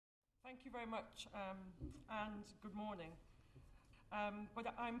Thank you very much, and good morning.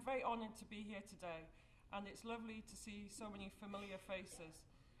 But I'm very honoured to be here today, and it's lovely to see so many familiar faces.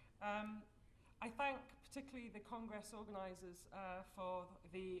 I thank particularly the Congress organisers for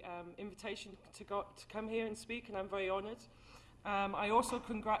the invitation to come here and speak, and I'm very honoured. I also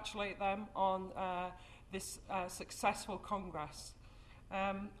congratulate them on this successful Congress.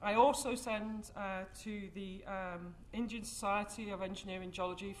 I also send to the Indian Society of Engineering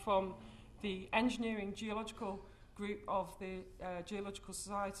Geology from the Engineering Geological group of the Geological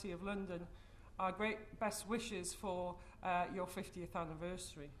Society of London our great best wishes for your 50th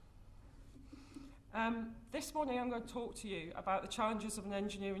anniversary. This morning I'm going to talk to you about the challenges of an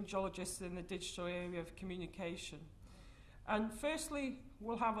engineering geologist in the digital area of communication. And firstly,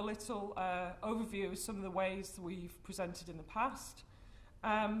 we'll have a little overview of some of the ways that we've presented in the past.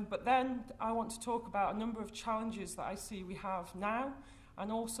 But then I want to talk about a number of challenges that I see we have now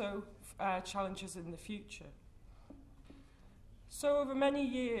and also challenges in the future. So over many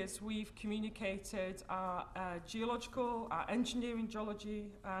years we've communicated our geological, our engineering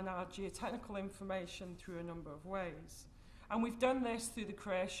geology and our geotechnical information through a number of ways. And we've done this through the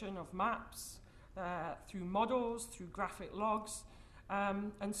creation of maps, through models, through graphic logs,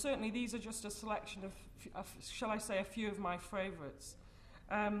 and certainly these are just a selection of, shall I say, a few of my favourites.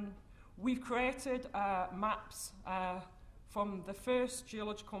 We've created maps from the first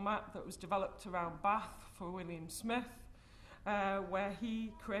geological map that was developed around Bath for William Smith, where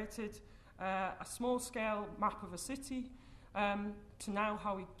he created a small-scale map of a city, to now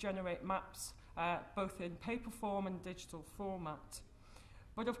how we generate maps both in paper form and digital format.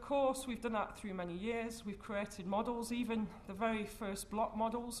 But of course, we've done that through many years. We've created models. Even the very first block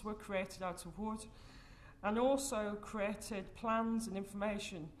models were created out of wood, and also created plans and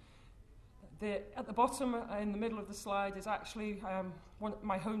information. At the bottom, in the middle of the slide, is actually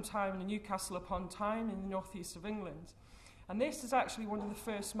my hometown in Newcastle upon Tyne in the northeast of England. And this is actually one of the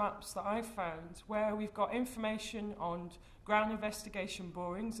first maps that I've found where we've got information on ground investigation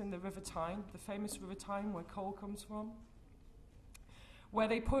borings in the River Tyne, the famous River Tyne where coal comes from, where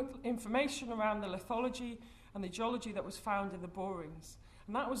they put information around the lithology and the geology that was found in the borings.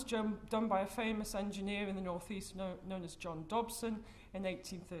 And that was done by a famous engineer in the northeast known as John Dobson in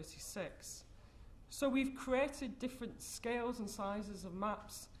 1836. So we've created different scales and sizes of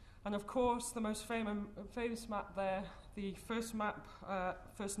maps. And of course, the most famous map there, the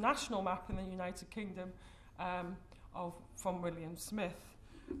first national map in the United Kingdom from William Smith.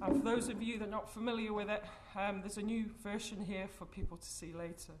 And for those of you that are not familiar with it, there's a new version here for people to see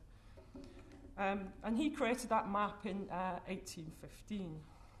later. And he created that map in 1815.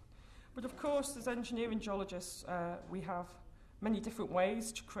 But of course, as engineering geologists, we have many different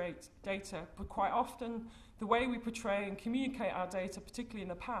ways to create data, but quite often the way we portray and communicate our data, particularly in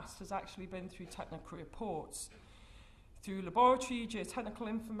the past, has actually been through technical reports, through laboratory geotechnical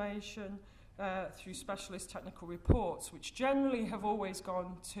information, through specialist technical reports, which generally have always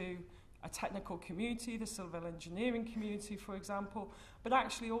gone to a technical community, the civil engineering community, for example, but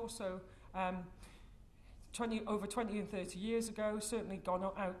actually also over 20 and 30 years ago, certainly gone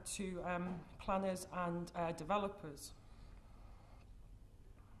out to planners and developers.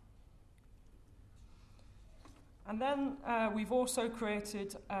 And then we've also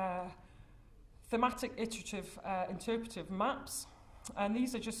created thematic iterative interpretive maps, and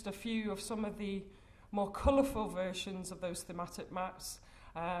these are just a few of some of the more colourful versions of those thematic maps.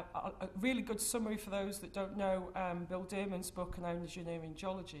 A really good summary for those that don't know Bill Dearman's book on engineering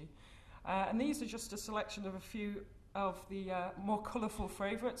geology. And these are just a selection of a few of the more colourful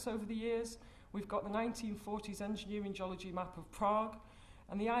favourites over the years. We've got the 1940s engineering geology map of Prague,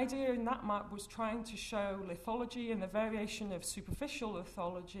 and the idea in that map was trying to show lithology and the variation of superficial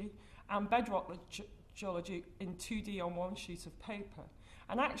lithology and bedrock geology in 2D on one sheet of paper.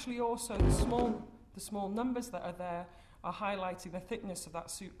 And actually also the small numbers that are there are highlighting the thickness of that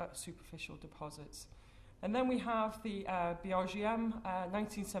superficial deposits. And then we have the BRGM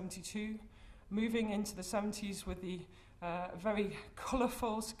 1972, moving into the 70s with the very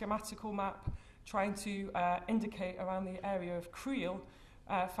colourful schematical map, trying to indicate around the area of creel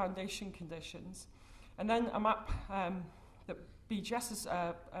foundation conditions. And then a map that BGS has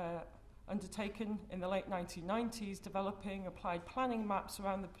undertaken in the late 1990s, developing applied planning maps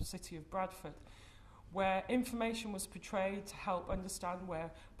around the city of Bradford, where information was portrayed to help understand where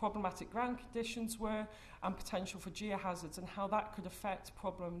problematic ground conditions were and potential for geohazards and how that could affect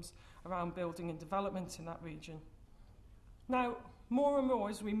problems around building and development in that region. Now, more and more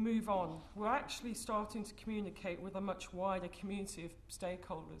as we move on, we're actually starting to communicate with a much wider community of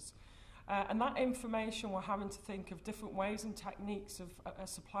stakeholders. And that information, we're having to think of different ways and techniques of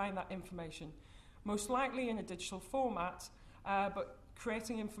supplying that information, most likely in a digital format, but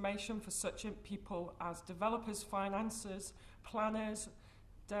creating information for such people as developers, financiers, planners,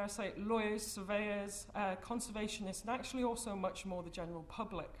 dare I say, lawyers, surveyors, conservationists, and actually also much more the general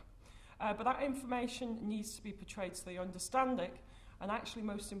public. But that information needs to be portrayed so they understand it, and actually,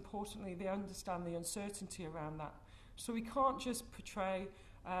 most importantly, they understand the uncertainty around that. So we can't just portray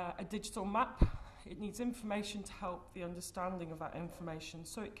a digital map. It needs information to help the understanding of that information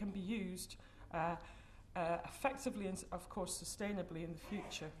so it can be used effectively and, of course, sustainably in the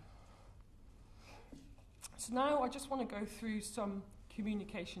future. So now I just want to go through some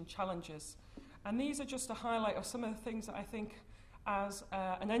communication challenges. And these are just a highlight of some of the things that I think as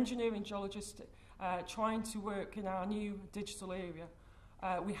an engineering geologist trying to work in our new digital area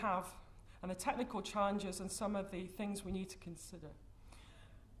we have, and the technical challenges and some of the things we need to consider.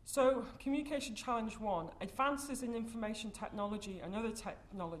 So, communication challenge 1, advances in information technology and other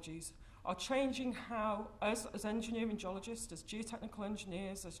technologies are changing how us as engineering geologists, as geotechnical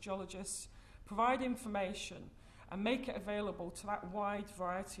engineers, as geologists, provide information and make it available to that wide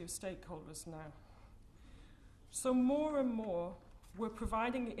variety of stakeholders now. So more and more, we're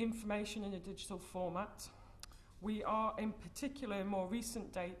providing information in a digital format. We are, in particular, in more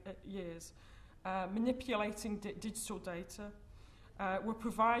recent years, manipulating digital data. We're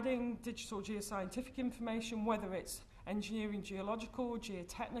providing digital geoscientific information, whether it's engineering geological,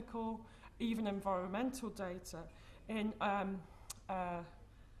 geotechnical, even environmental data, in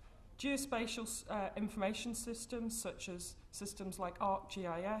geospatial information systems, such as systems like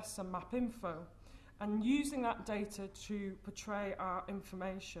ArcGIS and MapInfo, and using that data to portray our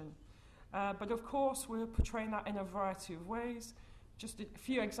information. But of course, we're portraying that in a variety of ways. Just a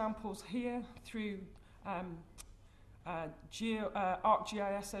few examples here through ArcGIS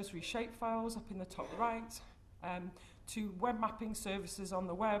Esri shapefiles up in the top right, to web mapping services on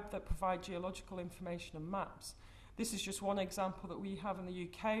the web that provide geological information and maps. This is just one example that we have in the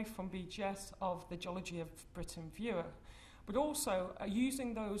UK from BGS of the Geology of Britain viewer. But also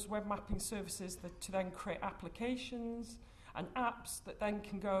using those web mapping services to then create applications and apps that then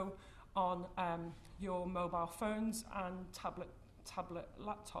can go on your mobile phones and tablet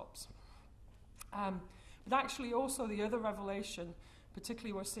laptops. But actually also the other revelation,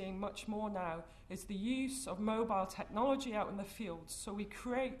 particularly we're seeing much more now, is the use of mobile technology out in the field. So we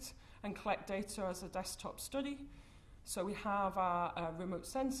create and collect data as a desktop study. So we have our remote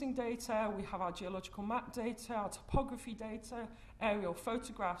sensing data, we have our geological map data, our topography data, aerial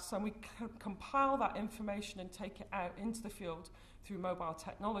photographs, and we compile that information and take it out into the field through mobile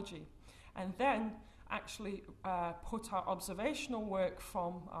technology. And then actually put our observational work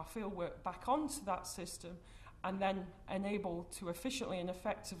from our field work back onto that system, and then enable to efficiently and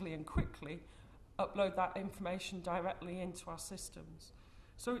effectively and quickly upload that information directly into our systems.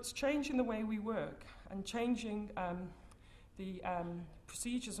 So it's changing the way we work and changing the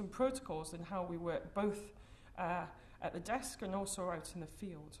procedures and protocols in how we work, both at the desk and also out in the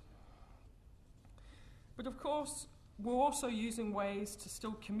field. But of course, we're also using ways to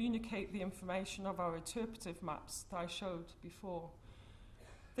still communicate the information of our interpretive maps that I showed before.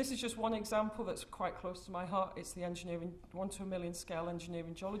 This is just one example that's quite close to my heart. It's the 1 to a million scale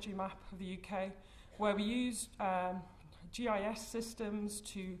engineering geology map of the UK, where we use GIS systems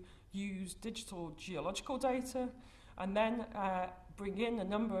to use digital geological data and then bring in a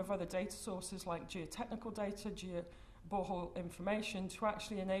number of other data sources like geotechnical data, borehole information to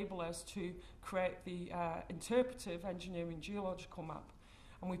actually enable us to create the interpretive engineering geological map.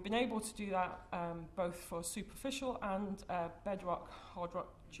 And we've been able to do that both for superficial and bedrock, hard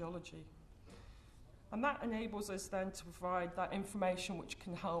rock geology. And that enables us then to provide that information which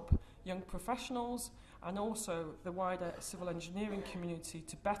can help young professionals and also the wider civil engineering community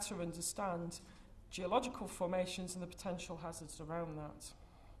to better understand geological formations and the potential hazards around that.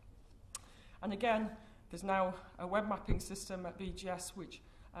 And again, there's now a web mapping system at BGS, which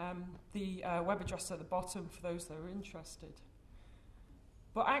the web address at the bottom for those that are interested.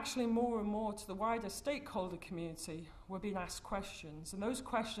 But actually more and more to the wider stakeholder community, we're being asked questions. And those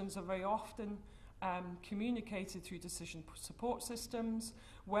questions are very often communicated through decision support systems,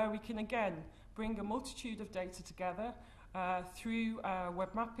 where we can again bring a multitude of data together through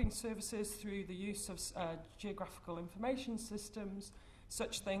web mapping services, through the use of geographical information systems,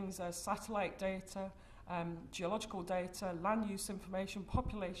 such things as satellite data, geological data, land use information,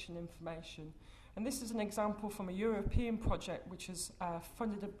 population information. And this is an example from a European project which is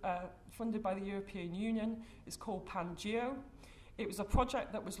funded by the European Union. It's called PanGeo. It was a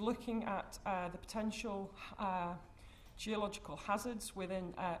project that was looking at the potential geological hazards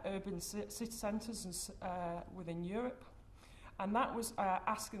within urban city centres and within Europe. And that was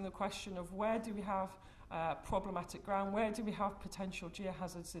asking the question of where do we have problematic ground, where do we have potential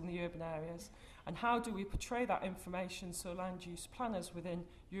geohazards in the urban areas, and how do we portray that information so land use planners within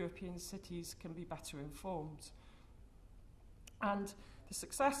European cities can be better informed. And the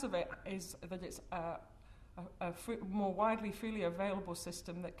success of it is that it's a more widely freely available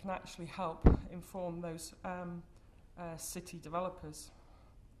system that can actually help inform those city developers.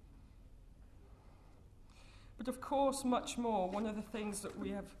 But of course, much more, one of the things that we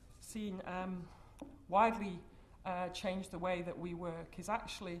have seen widely change the way that we work is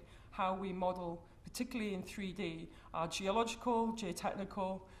actually how we model, particularly in 3D, our geological,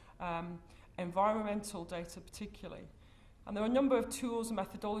 geotechnical, environmental data particularly. And there are a number of tools and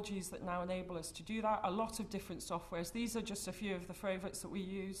methodologies that now enable us to do that, a lot of different softwares. These are just a few of the favourites that we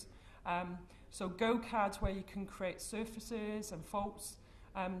use. So GoCAD, where you can create surfaces and faults.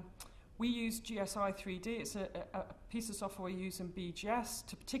 We use GSI 3D. It's a piece of software we use in BGS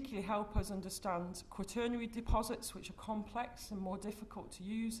to particularly help us understand quaternary deposits, which are complex and more difficult to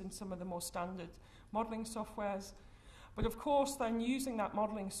use in some of the more standard modelling softwares. But of course, then using that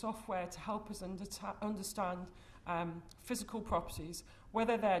modelling software to help us understand physical properties,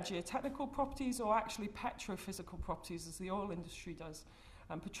 whether they're geotechnical properties or actually petrophysical properties, as the oil industry does.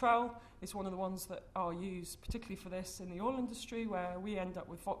 And Petrel is one of the ones that are used particularly for this in the oil industry, where we end up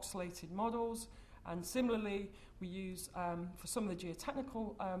with voxelated models. And similarly, we use, for some of the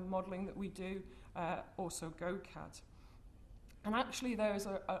geotechnical modelling that we do, also GoCAD. And actually there is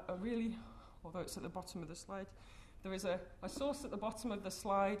a really, although it's at the bottom of the slide, there is a source at the bottom of the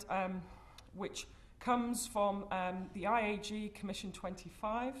slide which comes from the IAG Commission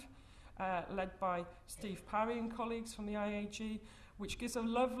 25, led by Steve Parry and colleagues from the IAG, which gives a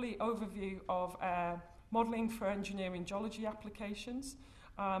lovely overview of modelling for engineering geology applications.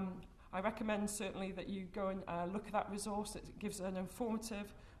 I recommend certainly that you go and look at that resource. It gives an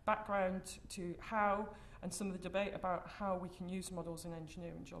informative background to how, and some of the debate about how we can use models in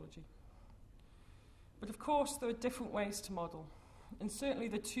engineering geology. But of course, there are different ways to model. And certainly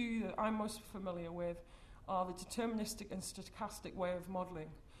the two that I'm most familiar with are the deterministic and stochastic way of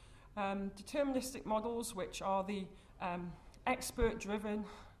modelling. Deterministic models, which are the expert-driven,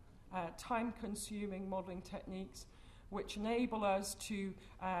 time-consuming modelling techniques, which enable us to,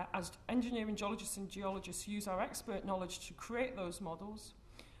 as engineering geologists and geologists, use our expert knowledge to create those models.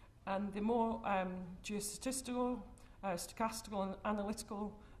 And the more geostatistical, stochastical and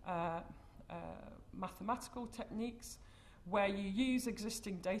analytical mathematical techniques, where you use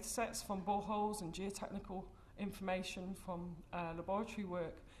existing data sets from boreholes and geotechnical information from laboratory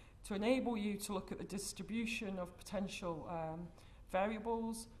work to enable you to look at the distribution of potential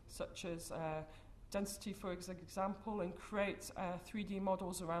variables, such as density, for example, and create 3D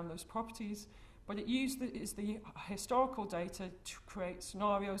models around those properties. But it uses the historical data to create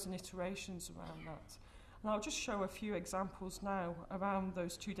scenarios and iterations around that. And I'll just show a few examples now around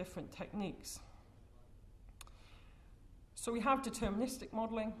those two different techniques. So we have deterministic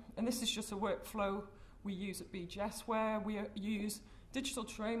modelling, and this is just a workflow we use at BGS, where we use digital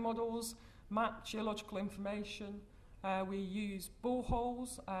terrain models, map geological information. We use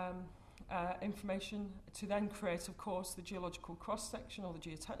boreholes information to then create, of course, the geological cross-section or the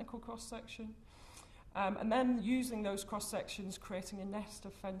geotechnical cross-section. And then using those cross-sections, creating a nest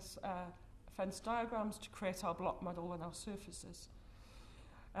of fence diagrams to create our block model and our surfaces.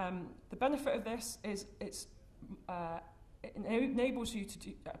 The benefit of this is it enables you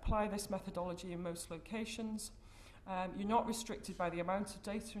to apply this methodology in most locations. You're not restricted by the amount of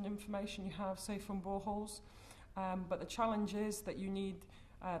data and information you have, say, from boreholes, but the challenge is that you need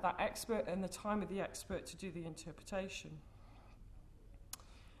that expert and the time of the expert to do the interpretation.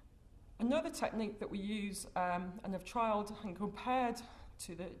 Another technique that we use and have trialled and compared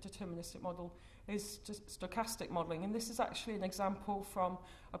to the deterministic model is stochastic modelling, and this is actually an example from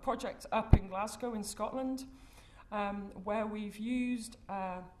a project up in Glasgow in Scotland, where we've used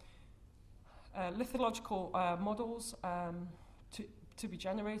lithological models to be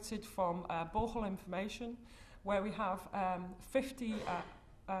generated from borehole information, where we have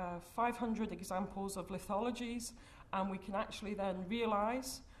 500 examples of lithologies, and we can actually then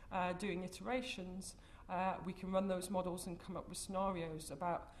realise, doing iterations, we can run those models and come up with scenarios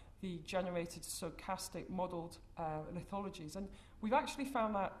about the generated stochastic modelled lithologies. And we've actually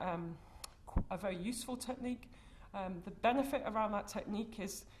found that a very useful technique. The benefit around that technique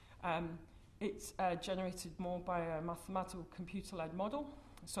is it's generated more by a mathematical computer-led model,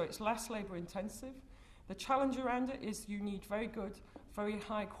 so it's less labour intensive. The challenge around it is you need very good, very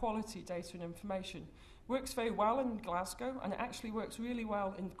high quality data and information. Works very well in Glasgow, and it actually works really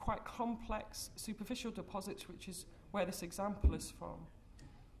well in quite complex superficial deposits, which is where this example is from.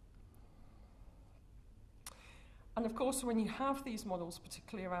 And of course, when you have these models,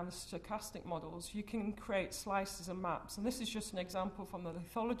 particularly around the stochastic models, you can create slices and maps. And this is just an example from the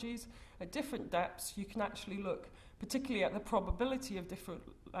lithologies. At different depths, you can actually look particularly at the probability of different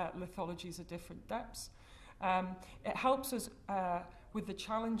lithologies at different depths. It helps us with the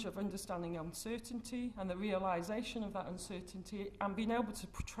challenge of understanding uncertainty and the realization of that uncertainty and being able to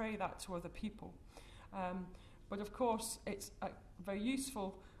portray that to other people. But of course, it's very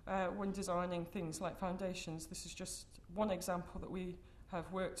useful when designing things like foundations. This is just one example that we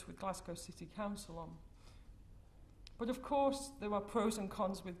have worked with Glasgow City Council on. But of course, there are pros and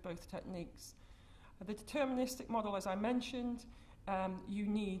cons with both techniques. The deterministic model, as I mentioned, you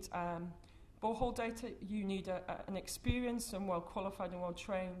need borehole data, you need an experienced and well-qualified and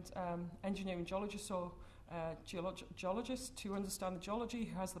well-trained engineering geologist or geologist to understand the geology,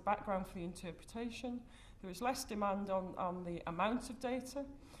 who has the background for the interpretation. There is less demand on the amount of data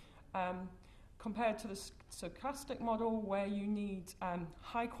compared to the stochastic model, where you need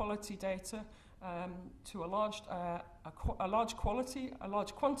high-quality data to a large quantity and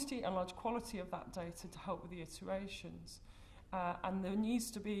large quality of that data to help with the iterations. And there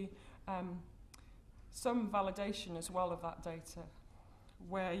needs to be some validation as well of that data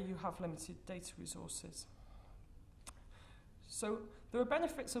where you have limited data resources. So there are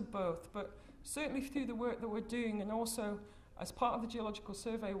benefits of both, but certainly through the work that we're doing, and also as part of the geological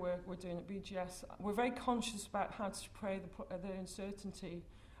survey work we're doing at BGS, we're very conscious about how to portray the uncertainty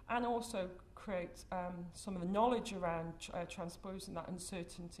and also create some of the knowledge around transposing that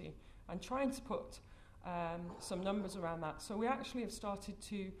uncertainty and trying to put some numbers around that. So we actually have started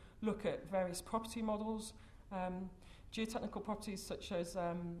to look at various property models, geotechnical properties such as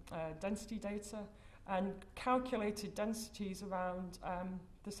density data, and calculated densities around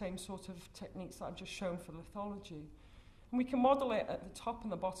the same sort of techniques that I've just shown for lithology. And we can model it at the top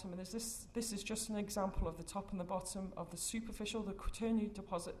and the bottom, and this is just an example of the top and the bottom of the superficial, the Quaternary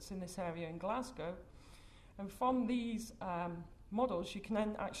deposits in this area in Glasgow. And from these models, you can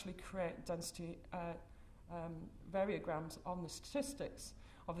then actually create density variograms on the statistics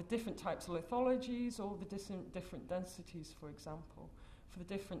of the different types of lithologies or the different densities, for example, for the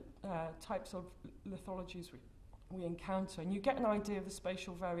different types of lithologies we encounter. And you get an idea of the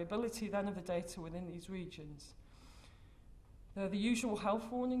spatial variability then of the data within these regions. There are the usual health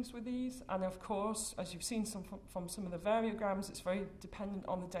warnings with these, and of course, as you've seen from some of the variograms, it's very dependent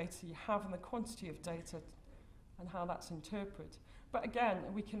on the data you have and the quantity of data and how that's interpreted. But again,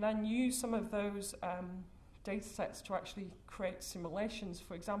 we can then use some of those data sets to actually create simulations.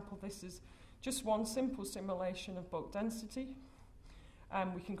 For example, this is just one simple simulation of bulk density.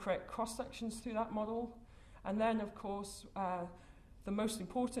 We can create cross-sections through that model. And then, of course, the most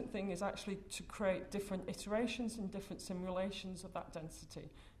important thing is actually to create different iterations and different simulations of that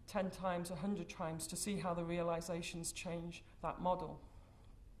density, 10 times, 100 times, to see how the realizations change that model.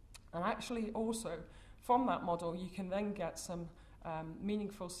 And actually also, from that model, you can then get some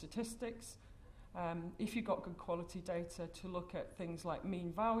meaningful statistics. If you've got good quality data, to look at things like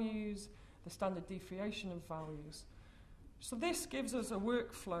mean values, the standard deviation of values. So this gives us a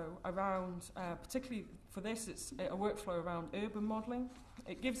workflow around, particularly for this, it's a workflow around urban modelling.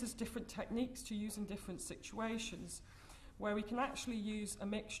 It gives us different techniques to use in different situations, where we can actually use a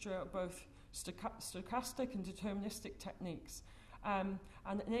mixture of both stochastic and deterministic techniques, and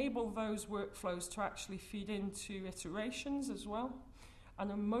enable those workflows to actually feed into iterations as well. And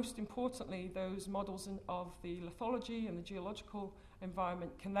then most importantly, those models of the lithology and the geological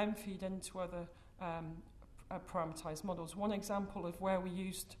environment can then feed into other parameterized models. One example of where we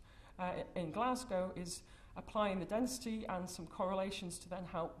used in Glasgow is applying the density and some correlations to then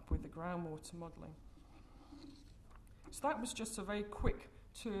help with the groundwater modelling. So that was just a very quick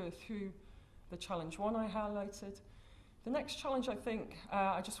tour through the challenge one I highlighted. The next challenge I think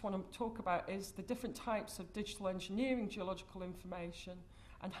I just want to talk about is the different types of digital engineering geological information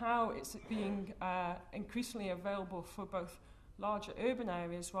and how it's being increasingly available for both larger urban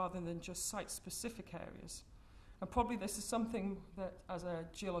areas rather than just site-specific areas. And probably this is something that, as a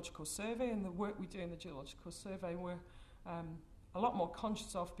geological survey and the work we do in the geological survey, we're a lot more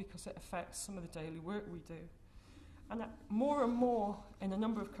conscious of because it affects some of the daily work we do. And more and more in a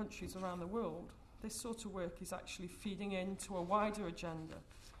number of countries around the world, this sort of work is actually feeding into a wider agenda.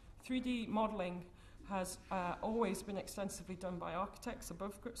 3D modelling has always been extensively done by architects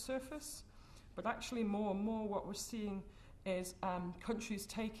above surface, but actually more and more what we're seeing is countries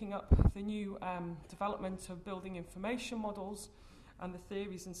taking up the new development of building information models and the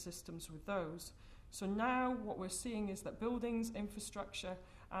theories and systems with those. So now what we're seeing is that buildings, infrastructure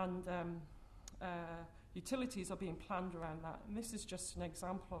and utilities are being planned around that. And this is just an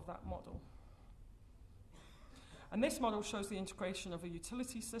example of that model. And this model shows the integration of a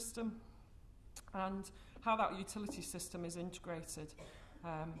utility system and how that utility system is integrated.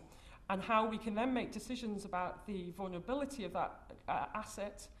 And how we can then make decisions about the vulnerability of that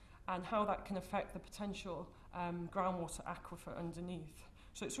asset and how that can affect the potential groundwater aquifer underneath.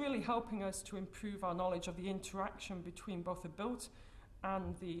 So it's really helping us to improve our knowledge of the interaction between both the built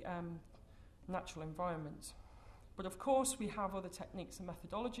and the natural environment. But of course, we have other techniques and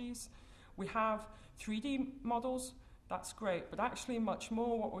methodologies. We have 3D models, that's great, but actually much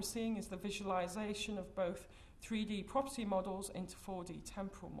more what we're seeing is the visualization of both 3D property models into 4D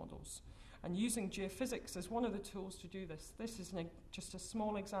temporal models. And using geophysics as one of the tools to do this. This is just a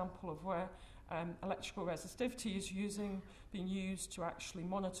small example of where electrical resistivity is being used to actually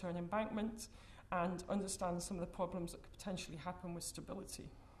monitor an embankment and understand some of the problems that could potentially happen with stability.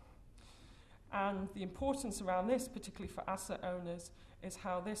 And the importance around this, particularly for asset owners, is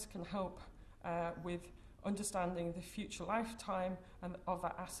how this can help with understanding the future lifetime of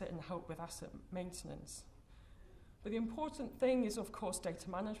that asset and help with asset maintenance. But the important thing is, of course, data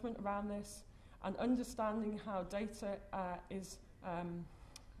management around this and understanding how data is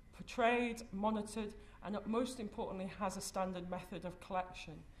portrayed, monitored, and most importantly, has a standard method of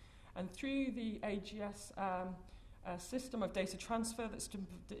collection. And through the AGS system of data transfer that's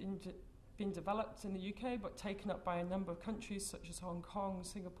been developed in the UK, but taken up by a number of countries such as Hong Kong,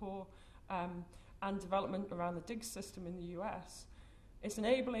 Singapore, and development around the DIGS system in the US, it's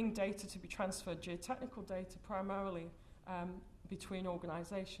enabling data to be transferred, geotechnical data primarily, between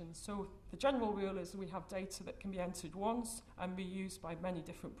organisations. So the general rule is we have data that can be entered once and be used by many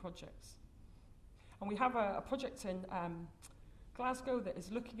different projects. And we have a project in Glasgow that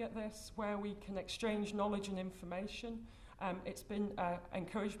is looking at this, where we can exchange knowledge and information. It's been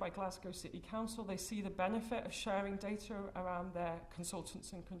encouraged by Glasgow City Council. They see the benefit of sharing data around their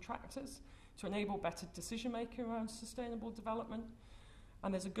consultants and contractors to enable better decision making around sustainable development.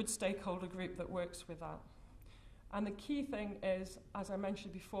 And there's a good stakeholder group that works with that. And the key thing is, as I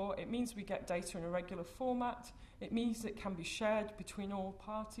mentioned before, it means we get data in a regular format. It means it can be shared between all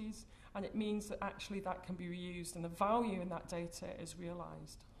parties. And it means that actually that can be reused and the value in that data is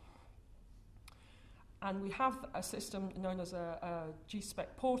realized. And we have a system known as a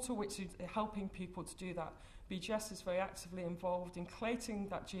GSpec portal, which is helping people to do that. BGS is very actively involved in collating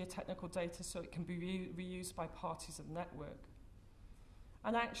that geotechnical data so it can be reused by parties of the network.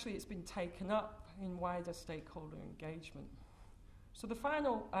 And actually it's been taken up in wider stakeholder engagement. So the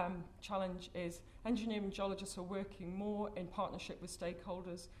final challenge is engineering geologists are working more in partnership with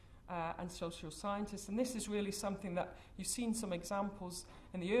stakeholders and social scientists. And this is really something that you've seen some examples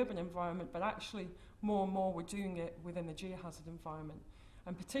in the urban environment, but actually more and more we're doing it within the geohazard environment.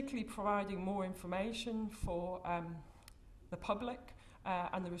 And particularly providing more information for the public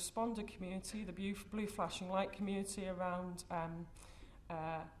and the responder community, the blue flashing light community around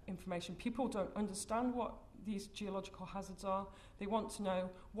information. People don't understand what these geological hazards are. They want to know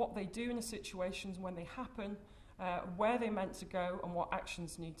what they do in the situations when they happen, where they're meant to go, and what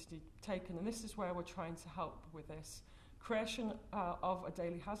actions need to be taken. And this is where we're trying to help with this. Creation of a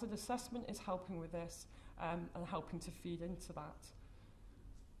daily hazard assessment is helping with this and helping to feed into that.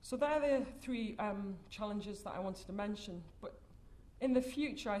 So they're the three challenges that I wanted to mention. But in the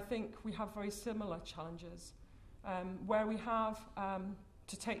future, I think we have very similar challenges where we have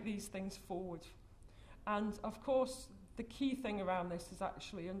to take these things forward. And of course, the key thing around this is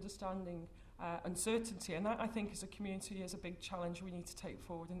actually understanding uncertainty. And that, I think, as a community, is a big challenge we need to take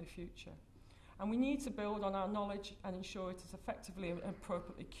forward in the future. And we need to build on our knowledge and ensure it is effectively and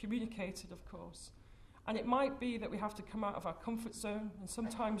appropriately communicated, of course. And it might be that we have to come out of our comfort zone and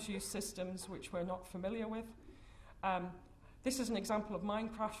sometimes use systems which we're not familiar with. This is an example of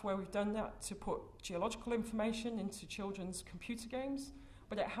Minecraft where we've done that to put geological information into children's computer games,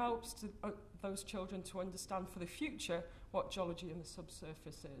 but it helps those children to understand for the future what geology in the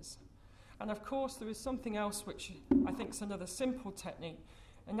subsurface is. And of course, there is something else which I think is another simple technique,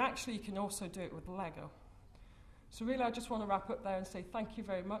 and actually you can also do it with Lego. So really, I just want to wrap up there and say thank you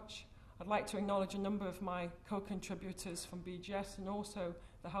very much. I'd like to acknowledge a number of my co-contributors from BGS and also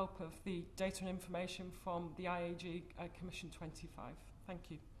the help of the data and information from the IAG Commission 25. Thank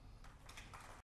you.